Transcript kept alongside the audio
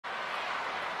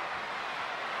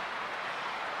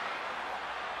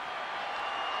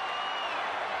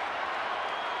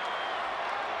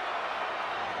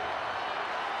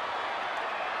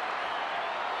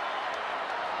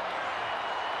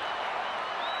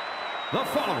The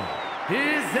following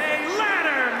is a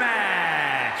ladder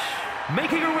match.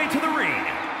 Making her way to the ring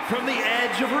from the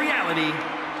edge of reality,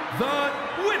 the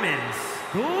Women's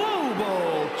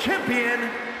Global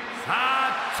Champion,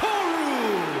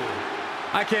 Satoru.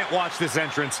 I can't watch this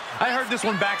entrance. I heard this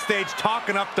one backstage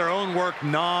talking up their own work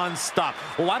non-stop.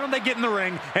 Well, why don't they get in the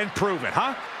ring and prove it,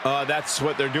 huh? That's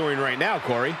what they're doing right now,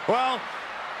 Corey. Well,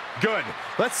 good.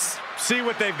 Let's see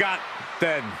what they've got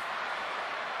then.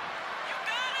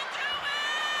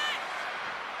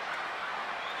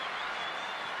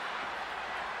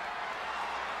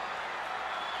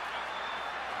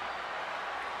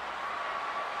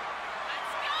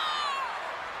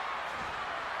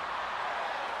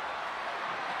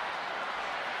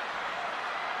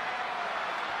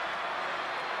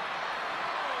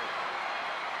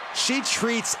 She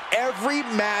treats every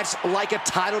match like a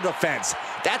title defense.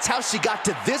 That's how she got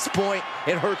to this point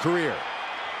in her career.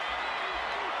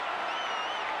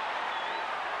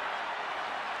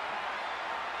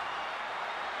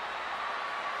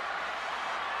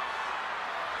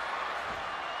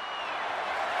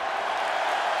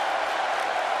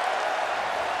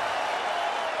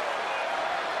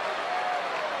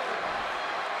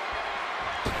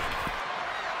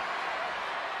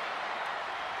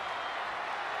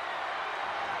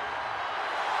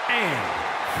 And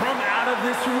from out of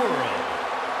this world,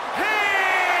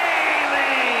 Haley!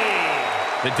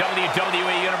 The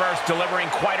WWE Universe delivering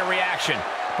quite a reaction.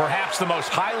 Perhaps the most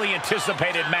highly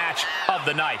anticipated match of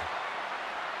the night.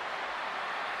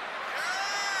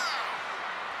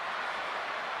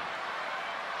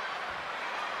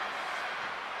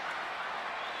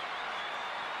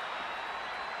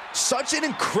 Such an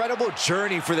incredible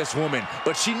journey for this woman,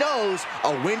 but she knows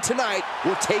a win tonight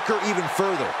will take her even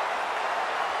further.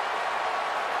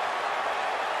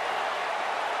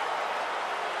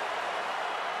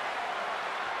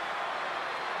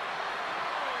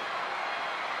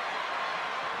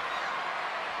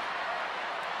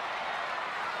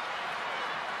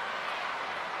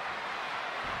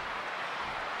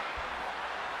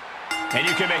 And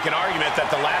you can make an argument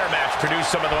that the ladder match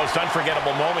produced some of the most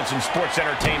unforgettable moments in sports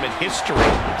entertainment history.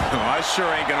 I sure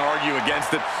ain't gonna argue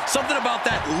against it. Something about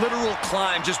that literal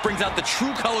climb just brings out the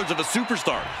true colors of a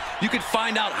superstar. You could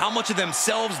find out how much of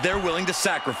themselves they're willing to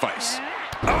sacrifice.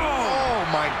 Oh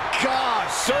my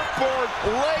gosh! Surfboard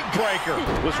leg breaker.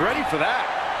 Was ready for that.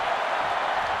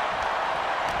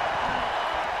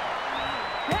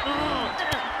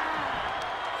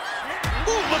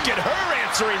 Ooh, look at her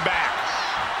answering back.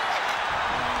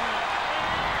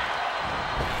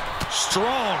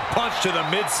 Strong punch to the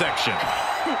midsection.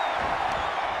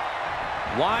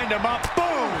 Wind him up.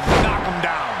 Boom! Knock him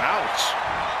down. Ouch.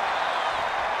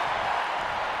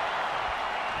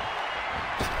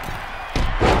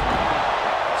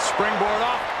 Springboard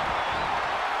up.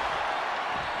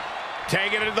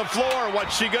 Taking it to the floor.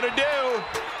 What's she gonna do?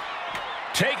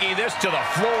 Taking this to the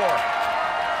floor.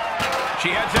 She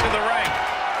heads into the ring.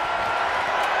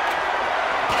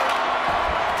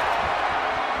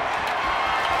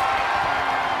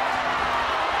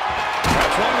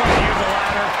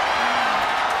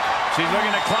 She's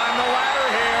looking to climb the ladder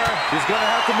here. She's going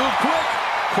to have to move quick.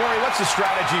 Corey, what's the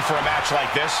strategy for a match like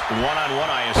this?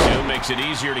 One-on-one, I assume, makes it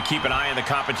easier to keep an eye on the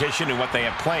competition and what they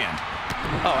have planned.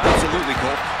 Oh, absolutely,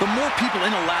 Cole. The more people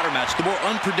in a ladder match, the more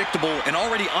unpredictable an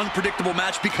already unpredictable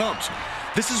match becomes.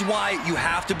 This is why you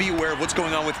have to be aware of what's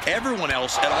going on with everyone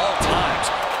else at all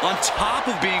times, on top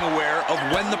of being aware of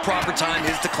when the proper time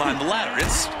is to climb the ladder.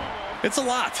 It's a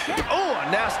lot. Oh,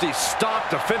 a nasty stop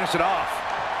to finish it off.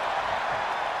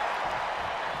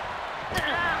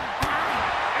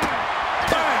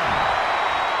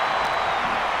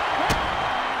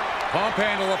 Pump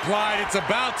handle applied. It's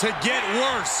about to get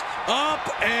worse. Up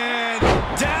and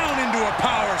down into a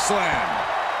power slam.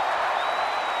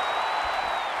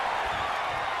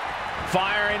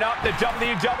 Firing up the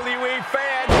WWE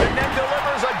fans, and then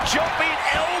delivers a jumping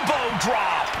elbow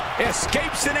drop.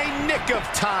 Escapes in a nick of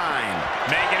time.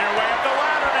 Making her way up the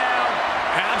ladder now.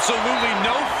 Absolutely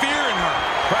no fear in her.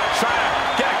 Trying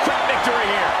to get a quick victory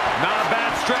here. Not a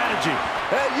bad strategy.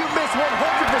 You miss 100%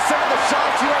 of the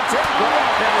shots you don't take.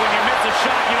 Yeah, when you miss a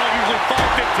shot, you don't usually fall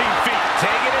 15 feet.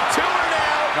 Taking it to her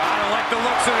now. I don't like the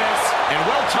looks of this. And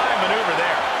well-timed maneuver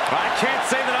there. I can't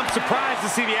say that I'm surprised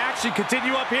to see the action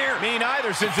continue up here. Me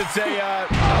neither, since it's a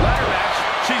ladder match.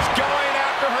 She's going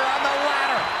after her on the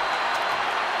ladder.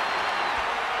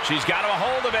 She's got a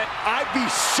hold of it. I'd be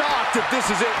shocked if this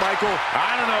is it, Michael.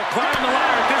 I don't know. Climbing the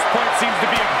ladder at this point seems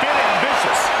to be a bit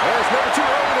ambitious. Well, it's never too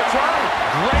early to try.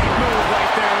 Great move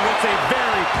right there. What's a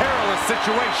very perilous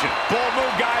situation. Bold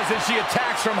move, guys, as she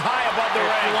attacks from high above the If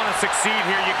ring. you want to succeed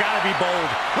here, you got to be bold.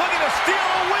 Looking to steal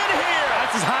a win here.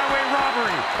 That's his highway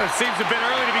robbery. It seems a bit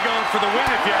early to be going for the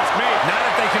win, if you ask me. Not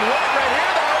if they can win it right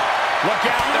here, though. Look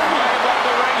out, they're high above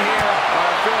the ring here.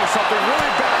 I'm feeling something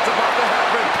really bad's about to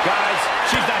happen. Guys,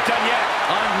 she's not done yet.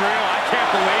 Unreal. I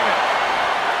can't believe it.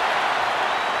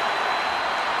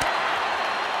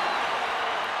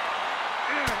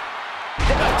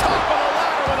 To the top of the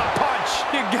ladder with a punch.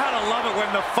 You gotta love it when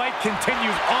the fight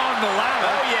continues on the ladder.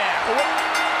 Oh, yeah.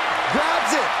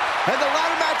 Grabs it, and the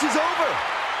ladder match is over.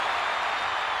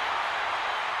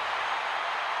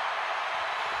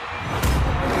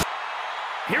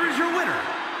 Here is your winner,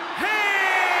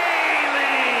 Haley!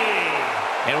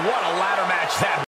 And what a ladder match that